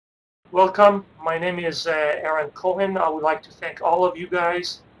Welcome. My name is Aaron Cohen. I would like to thank all of you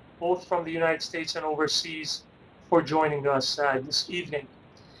guys, both from the United States and overseas, for joining us this evening.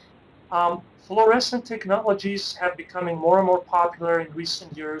 Fluorescent technologies have becoming more and more popular in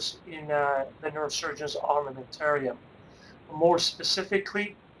recent years in the neurosurgeon's armamentarium. More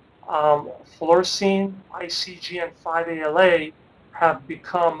specifically, fluorescein, ICG, and 5-ALA have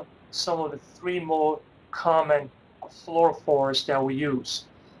become some of the three more common fluorophores that we use.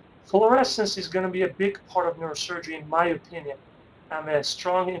 Fluorescence is going to be a big part of neurosurgery, in my opinion. I'm a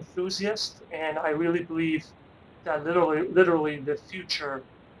strong enthusiast, and I really believe that literally the future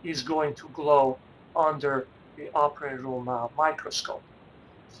is going to glow under the operating room microscope.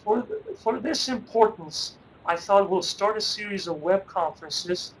 For this importance, I thought we'll start a series of web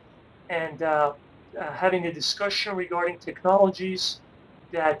conferences and having a discussion regarding technologies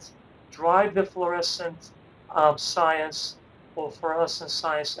that drive the fluorescent science or fluorescent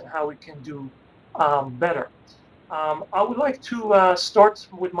science and how we can do better. I would like to start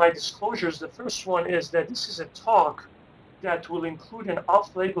with my disclosures. The first one is that this is a talk that will include an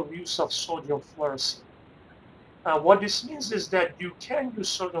off-label use of sodium fluorescein. What this means is that you can use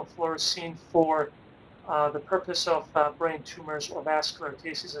sodium fluorescein for the purpose of brain tumors or vascular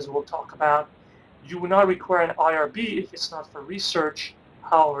cases, as we'll talk about. You will not require an IRB if it's not for research.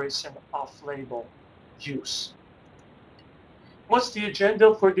 However, it's an off-label use. What's the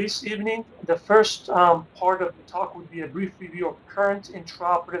agenda for this evening? The first part of the talk would be a brief review of current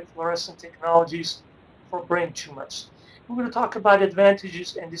intraoperative fluorescent technologies for brain tumors. We're going to talk about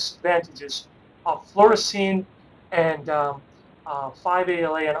advantages and disadvantages of fluorescein and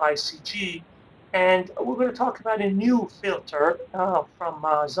 5-ALA and ICG. And we're going to talk about a new filter from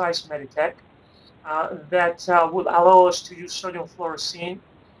Zeiss Meditech that will allow us to use sodium fluorescein.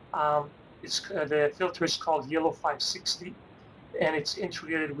 The filter is called Yellow 560, and it's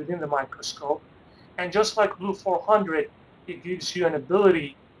integrated within the microscope. And just like Blue 400, it gives you an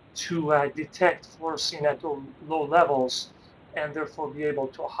ability to detect fluorescein at low levels and therefore be able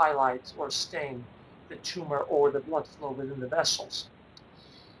to highlight or stain the tumor or the blood flow within the vessels.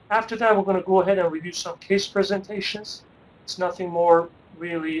 After that, we're going to go ahead and review some case presentations. It's nothing more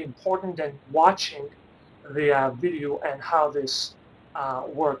really important than watching the video and how this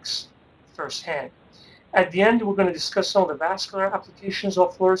works firsthand. At the end, we're going to discuss some of the vascular applications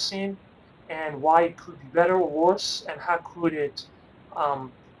of fluorescein and why it could be better or worse, and how could it,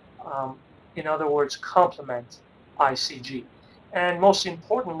 in other words, complement ICG. And most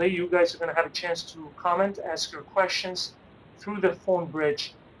importantly, you guys are going to have a chance to comment, ask your questions through the phone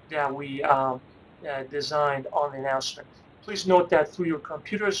bridge that we designed on the announcement. Please note that through your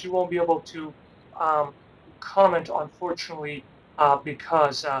computers, you won't be able to comment, unfortunately,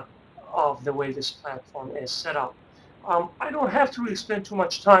 because of the way this platform is set up. I don't have to really spend too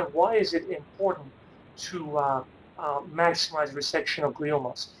much time. Why is it important to maximize resection of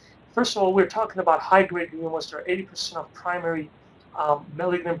gliomas? First of all, we're talking about high-grade gliomas. They're 80% of primary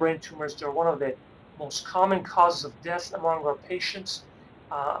malignant brain tumors. They're one of the most common causes of death among our patients,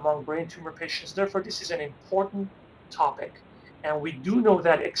 among brain tumor patients. Therefore, this is an important topic. And we do know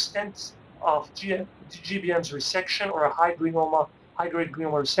that extent of GBM's resection or a high-grade glioma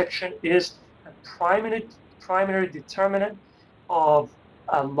resection is a primary determinant of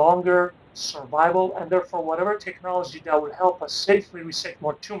a longer survival, and therefore whatever technology that would help us safely resect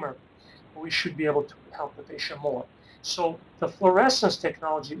more tumor, we should be able to help the patient more. So the fluorescence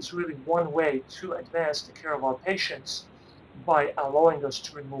technology is really one way to advance the care of our patients by allowing us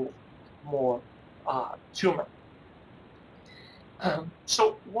to remove more tumor.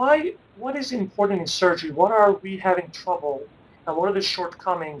 So what is important in surgery? What are we having trouble, and what are the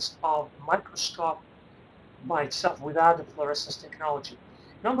shortcomings of microscope by itself without the fluorescence technology?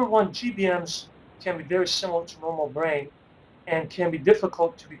 Number one, GBMs can be very similar to normal brain and can be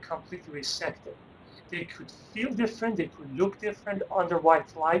difficult to be completely resected. They could feel different, they could look different under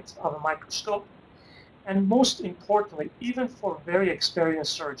white light of a microscope. And most importantly, even for very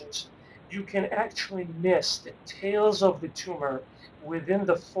experienced surgeons, you can actually miss the tails of the tumor within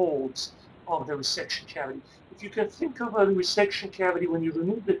the folds of the resection cavity. If you can think of a resection cavity, when you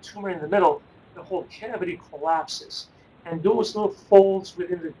remove the tumor in the middle, the whole cavity collapses. And those little folds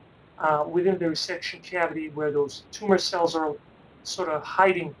within the resection cavity where those tumor cells are sort of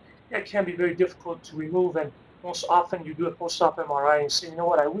hiding, that can be very difficult to remove. And most often you do a post-op MRI and say, you know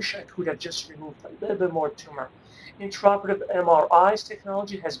what, I wish I could have just removed a little bit more tumor. Intraoperative MRI's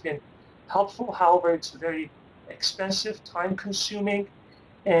technology has been helpful. However, it's very expensive, time-consuming,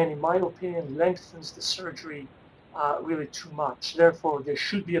 and in my opinion, lengthens the surgery really too much. Therefore, there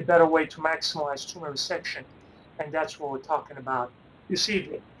should be a better way to maximize tumor resection, and that's what we're talking about this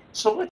evening. So let's